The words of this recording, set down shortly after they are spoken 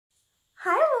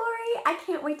I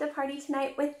can't wait to party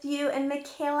tonight with you and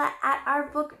Michaela at our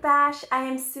book bash. I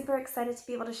am super excited to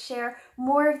be able to share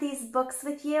more of these books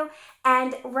with you.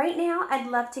 And right now, I'd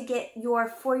love to get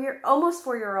your almost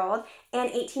four-year-old and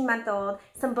 18-month-old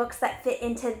some books that fit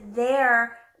into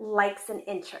their likes and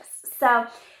interests. So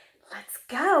let's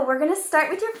go. We're going to start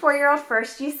with your 4-year-old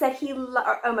first. You said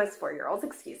almost 4-year-olds,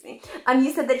 excuse me.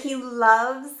 You said that he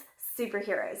loves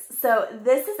superheroes. So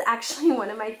this is actually one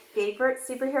of my favorite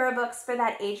superhero books for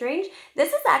that age range.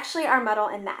 This is actually our Muddle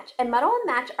and Match. And Muddle and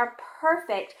Match are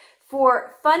perfect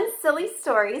for fun, silly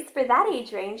stories for that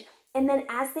age range. And then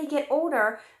as they get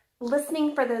older,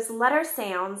 listening for those letter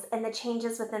sounds and the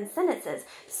changes within sentences.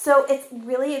 So it's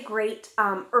really a great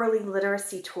early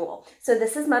literacy tool. So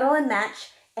this is Muddle and Match,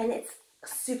 and it's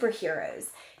superheroes.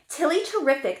 Tilly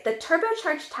Terrific, the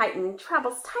turbocharged titan,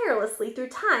 travels tirelessly through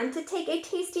time to take a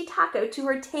tasty taco to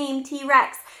her tame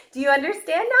T-Rex. Do you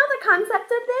understand now the concept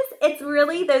of this? It's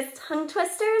really those tongue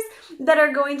twisters that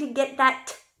are going to get that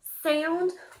t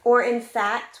sound, or in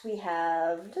fact, we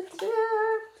have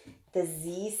the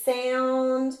Z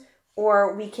sound,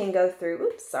 or we can go through,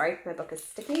 oops, sorry, my book is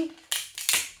sticky.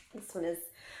 This one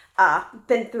has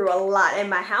been through a lot in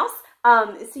my house.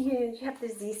 So you have the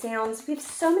Z sounds. We have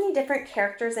so many different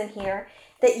characters in here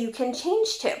that you can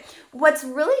change to. What's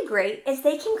really great is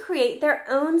they can create their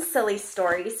own silly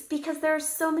stories because there are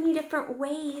so many different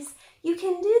ways you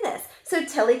can do this. So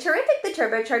Tilly Terrific, the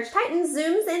turbocharged titan,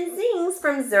 zooms and zings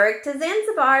from Zurich to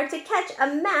Zanzibar to catch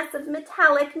a massive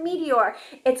metallic meteor.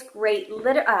 It's great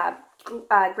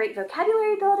great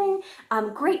vocabulary building,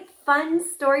 great fun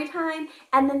story time.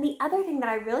 And then the other thing that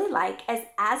I really like is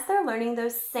as they're learning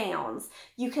those sounds,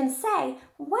 you can say,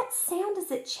 what sound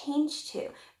does it change to?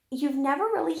 You've never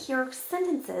really heard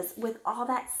sentences with all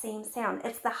that same sound.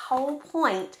 It's the whole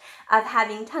point of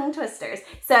having tongue twisters.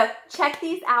 So check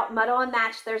these out, Muddle and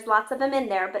Match. There's lots of them in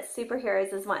there, but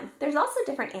superheroes is one. There's also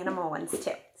different animal ones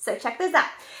too. So check those out.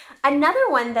 Another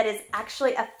one that is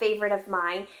actually a favorite of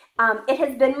mine, it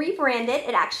has been rebranded.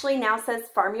 It actually now says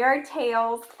Farmyard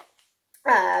Tales,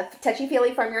 Touchy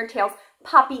Feely Farmyard Tales,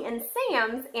 Poppy and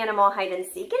Sam's Animal Hide and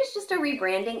Seek. It's just a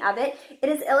rebranding of it. It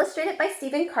is illustrated by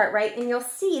Stephen Cartwright, and you'll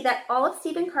see that all of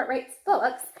Stephen Cartwright's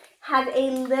books have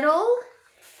a little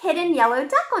hidden yellow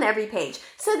duck on every page.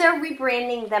 So they're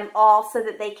rebranding them all so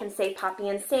that they can say Poppy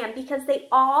and Sam because they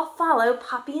all follow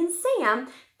Poppy and Sam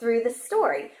through the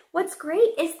story. What's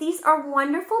great is these are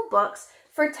wonderful books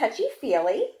for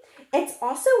touchy-feely. It's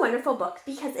also a wonderful book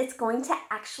because it's going to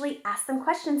actually ask them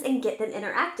questions and get them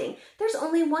interacting. There's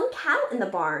only one cow in the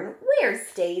barn.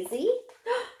 Where's Daisy?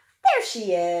 There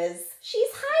she is. She's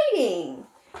hiding.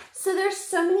 So there's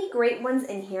so many great ones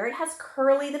in here. It has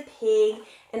Curly the pig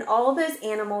and all of those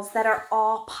animals that are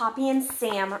all Poppy and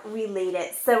Sam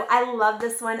related. So I love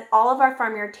this one. All of our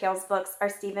Farmyard Tales books are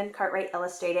Stephen Cartwright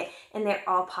illustrated, and they're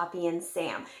all Poppy and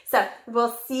Sam. So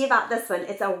we'll see about this one.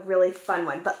 It's a really fun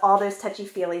one, but all those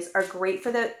touchy-feelies are great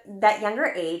for that younger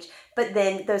age, but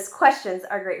then those questions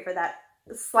are great for that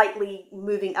slightly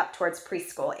moving up towards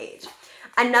preschool age.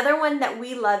 Another one that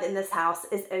we love in this house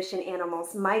is Ocean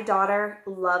Animals. My daughter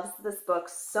loves this book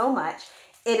so much.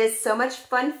 It is so much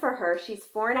fun for her. She's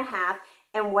 4.5,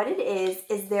 and what it is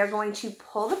they're going to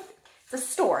pull the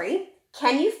story.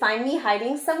 Can you find me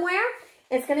hiding somewhere?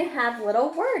 It's going to have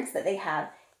little words that they have.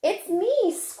 It's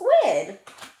me, Squid.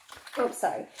 Oh,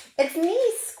 sorry. It's me,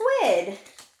 Squid.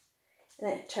 And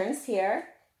then it turns here.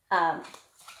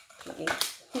 Let me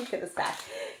get this back.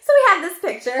 So we have this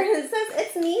picture, and it says,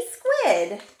 it's me,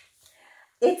 Squid.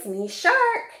 It's me, Shark.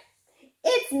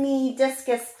 It's me,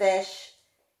 Discus Fish.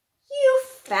 You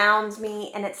found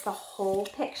me, and it's the whole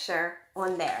picture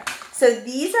on there. So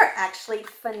these are actually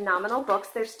phenomenal books.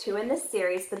 There's 2 in this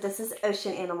series, but this is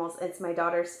Ocean Animals. It's my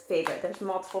daughter's favorite. There's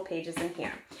multiple pages in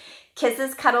here.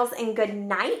 Kisses, Cuddles, and Good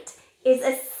Night is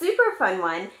a super fun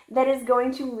one that is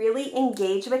going to really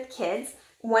engage with kids.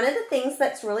 One of the things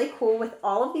that's really cool with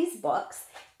all of these books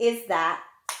is that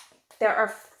there are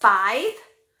 5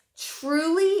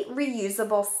 truly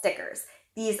reusable stickers.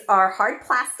 These are hard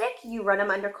plastic. You run them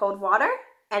under cold water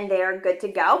and they're good to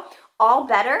go. All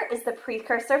Better is the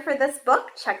precursor for this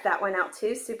book. Check that one out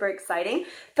too, super exciting.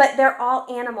 But they're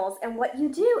all animals, and what you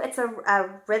do, it's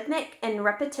a rhythmic and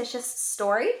repetitious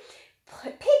story.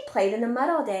 Pig played in the mud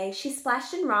all day. She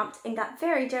splashed and romped and got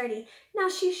very dirty. Now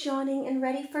she's yawning and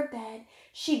ready for bed.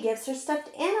 She gives her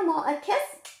stuffed animal a kiss,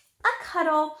 a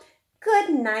cuddle,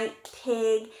 good night,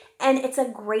 pig, and it's a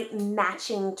great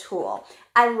matching tool.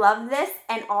 I love this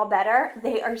and All Better.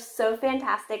 They are so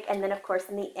fantastic. And then of course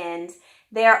in the end,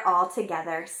 they are all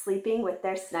together sleeping with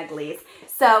their snugglies.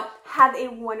 So have a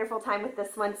wonderful time with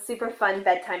this one. Super fun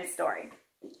bedtime story.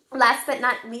 last but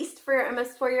not least for your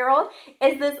almost 4-year-old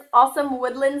is this awesome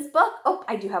Woodlands book. Oh,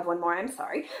 I do have one more, I'm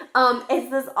sorry. It's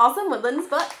this awesome Woodlands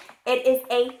book. It is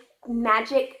a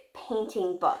magic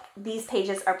painting book. These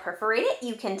pages are perforated.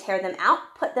 You can tear them out,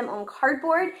 put them on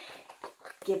cardboard,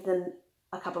 give them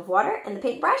a cup of water and the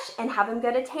paintbrush and have them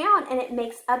go to town, and it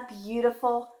makes a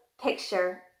beautiful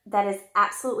picture that is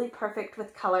absolutely perfect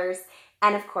with colors.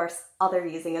 And of course, all they're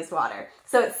using is water.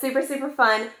 So it's super, super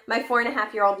fun. My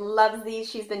 4.5-year-old loves these.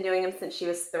 She's been doing them since she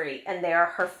was 3, and they are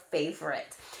her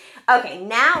favorite. Okay,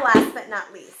 now last but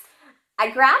not least,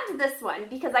 I grabbed this one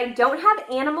because I don't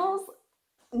have animals,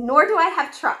 nor do I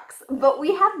have trucks, but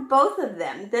we have both of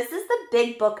them. This is the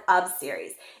Big Book Of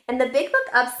series. And the Big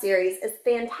Book Of series is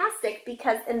fantastic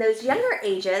because in those younger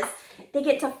ages, they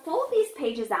get to fold these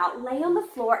pages out, lay on the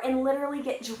floor, and literally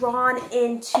get drawn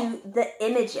into the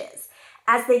images.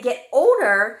 As they get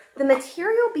older, the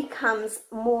material becomes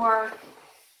more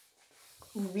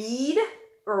read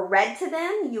to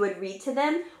them. You would read to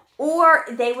them, or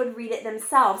they would read it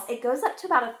themselves. It goes up to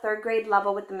about a 3rd grade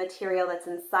level with the material that's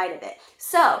inside of it.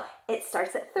 So it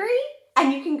starts at 3,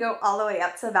 and you can go all the way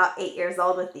up to about 8 years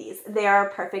old with these. They are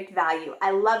a perfect value.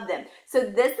 I love them. So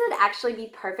this would actually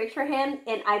be perfect for him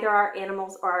in either our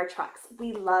animals or our trucks.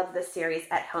 We love this series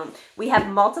at home. We have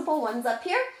multiple ones up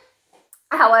here.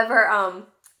 However,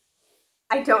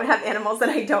 I don't have animals and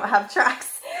I don't have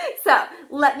trucks. So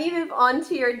let me move on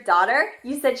to your daughter.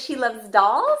 You said she loves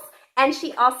dolls, and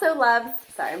she also loves,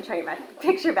 sorry, I'm trying to get my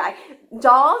picture back,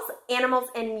 dolls, animals,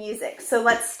 and music. So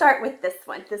let's start with this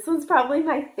one. This one's probably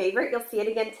my favorite. You'll see it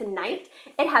again tonight.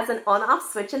 It has an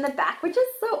on-off switch in the back, which is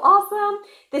so awesome.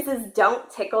 This is Don't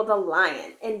Tickle the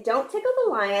Lion. And Don't Tickle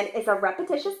the Lion is a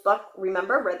repetitious book.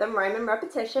 Remember, rhythm, rhyme, and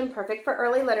repetition, perfect for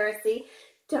early literacy.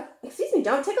 Don't tickle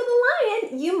the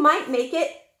lion. You might make it,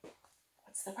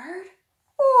 what's the word?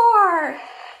 Roar.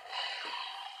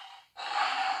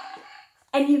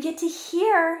 And you get to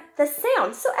hear the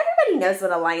sound. So everybody knows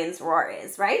what a lion's roar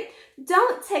is, right?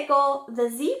 Don't tickle the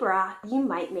zebra. You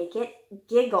might make it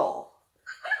giggle.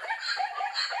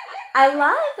 I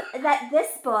love that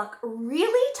this book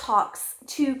really talks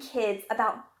to kids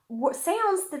about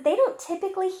sounds that they don't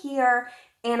typically hear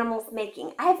animals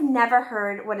making. I've never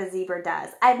heard what a zebra does.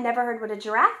 I've never heard what a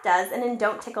giraffe does. And in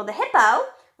Don't Tickle the Hippo,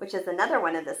 which is another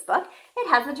one of this book, it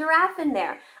has a giraffe in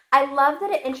there. I love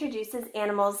that it introduces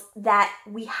animals that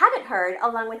we haven't heard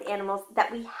along with animals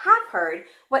that we have heard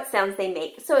what sounds they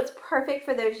make. So it's perfect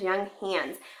for those young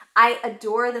hands. I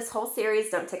adore this whole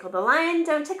series, Don't Tickle the Lion,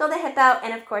 Don't Tickle the Hippo,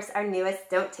 and of course our newest,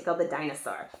 Don't Tickle the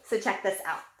Dinosaur. So check this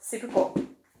out. Super cool.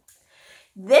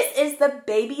 This is the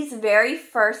baby's very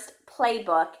first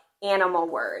playbook, Animal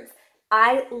Words.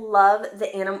 I love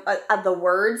the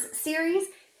Words series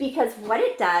because what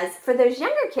it does for those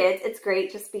younger kids, it's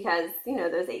great just because, you know,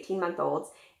 those 18-month-olds,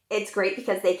 it's great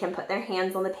because they can put their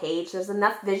hands on the page. There's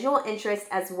enough visual interest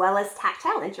as well as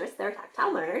tactile interest, they're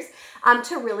tactile learners,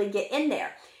 to really get in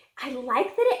there. I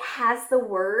like that it has the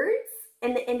words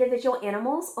and the individual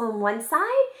animals on one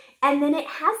side, and then it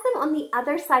has them on the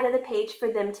other side of the page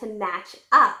for them to match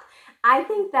up. I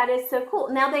think that is so cool.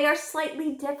 Now they are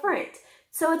slightly different,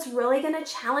 so it's really going to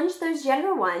challenge those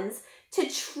younger ones to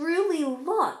truly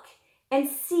look and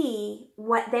see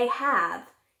what they have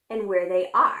and where they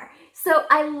are. So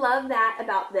I love that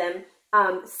about them.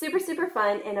 Super, super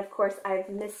fun. And of course, I've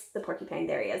missed the porcupine.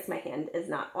 There he is. My hand is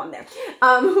not on there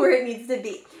where it needs to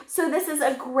be. So this is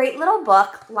a great little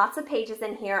book. Lots of pages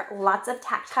in here. Lots of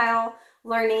tactile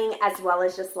learning as well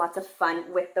as just lots of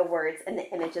fun with the words and the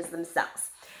images themselves.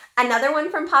 Another one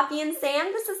from Poppy and Sam.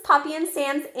 This is Poppy and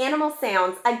Sam's Animal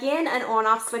Sounds. Again, an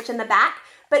on-off switch in the back.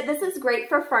 But this is great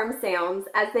for farm sounds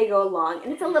as they go along.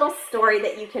 And it's a little story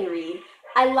that you can read.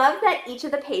 I love that each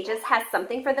of the pages has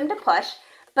something for them to push,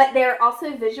 but they're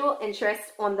also visual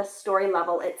interest on the story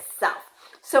level itself.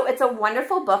 So it's a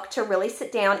wonderful book to really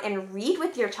sit down and read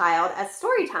with your child as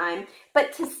story time,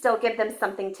 but to still give them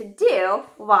something to do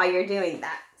while you're doing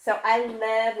that. So I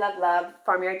love, love, love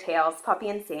Farmyard Tales, Poppy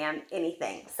and Sam,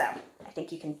 anything. So I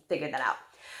think you can figure that out.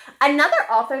 Another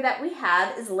author that we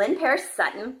have is Lynn Paris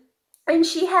Sutton, and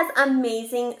she has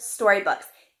amazing storybooks.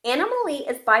 Animalie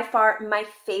is by far my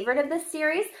favorite of this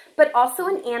series, but Also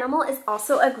an Animal is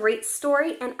also a great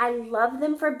story, and I love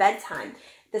them for bedtime.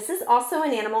 This is also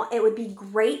an animal. It would be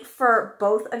great for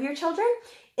both of your children.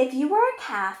 If you were a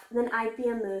calf, then I'd be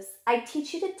a moose. I'd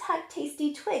teach you to tug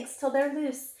tasty twigs till they're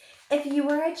loose. If you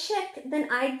were a chick, then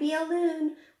I'd be a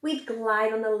loon. We'd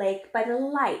glide on the lake by the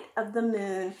light of the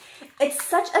moon. It's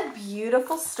such a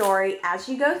beautiful story as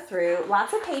you go through.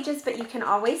 Lots of pages, but you can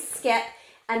always skip.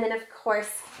 And then, of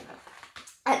course,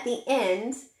 at the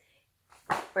end,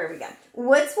 where we go.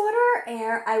 Woods, water, or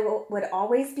air, would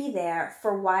always be there.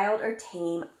 For wild or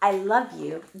tame, I love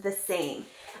you the same.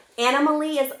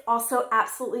 Animally is also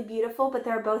absolutely beautiful, but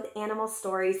they're both animal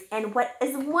stories. And what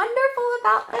is wonderful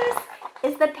about this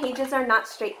is the pages are not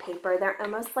straight paper. They're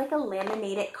almost like a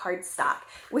laminated cardstock,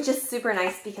 which is super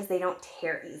nice because they don't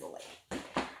tear easily.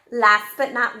 Last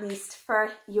but not least,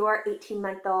 for your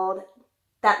 18-month-old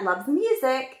that loves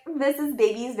music, this is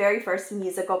Baby's very first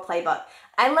musical playbook.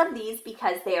 I love these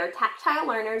because they are tactile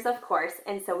learners, of course,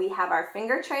 and so we have our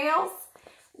finger trails.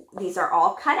 These are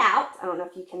all cut out. I don't know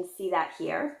if you can see that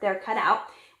here. They're cut out.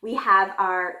 We have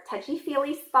our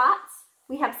touchy-feely spots.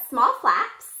 We have small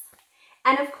flaps.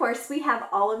 And of course, we have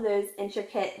all of those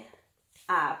intricate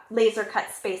laser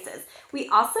cut spaces. We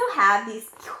also have these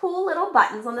cool little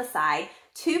buttons on the side,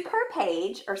 2 per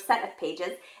page or set of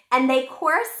pages, and they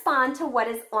correspond to what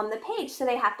is on the page. So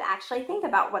they have to actually think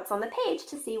about what's on the page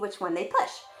to see which one they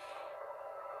push.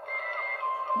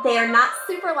 They are not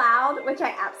super loud, which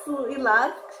I absolutely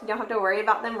love. You don't have to worry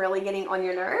about them really getting on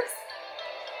your nerves.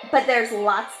 But there's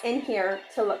lots in here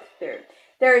to look through.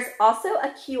 There's also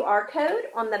a QR code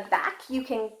on the back. You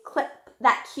can clip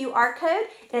that QR code,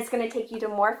 and it's going to take you to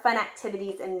more fun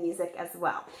activities and music as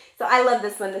well. So I love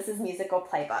this one. This is Musical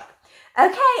Playbook.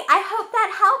 Okay, I hope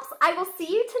that helps. I will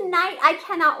see you tonight. I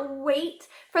cannot wait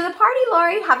for the party,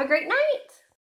 Loree. Have a great night.